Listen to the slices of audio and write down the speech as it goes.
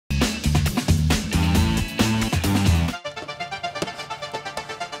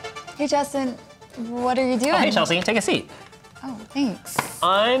Hey, Justin, what are you doing? Oh, hey, Chelsea, take a seat. Oh, thanks.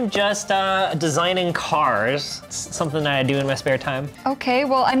 I'm just designing cars. It's something that I do in my spare time. Okay,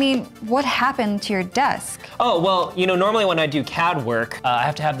 well, I mean, what happened to your desk? Oh, well, you know, normally when I do CAD work, I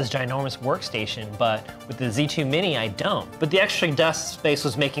have to have this ginormous workstation, but with the Z2 Mini, I don't. But the extra desk space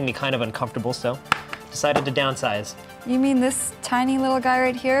was making me kind of uncomfortable, so decided to downsize. You mean this tiny little guy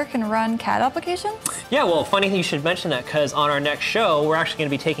right here can run CAD applications? Yeah, well, funny thing you should mention that, because on our next show, we're actually going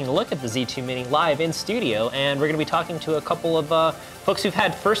to be taking a look at the Z2 Mini live in studio, and we're going to be talking to a couple of folks who've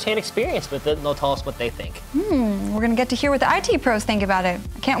had first-hand experience with it, and they'll tell us what they think. We're going to get to hear what the IT pros think about it.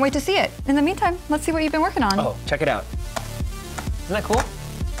 I can't wait to see it. In the meantime, let's see what you've been working on. Oh, check it out. Isn't that cool?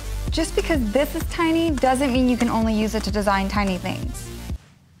 Just because this is tiny doesn't mean you can only use it to design tiny things.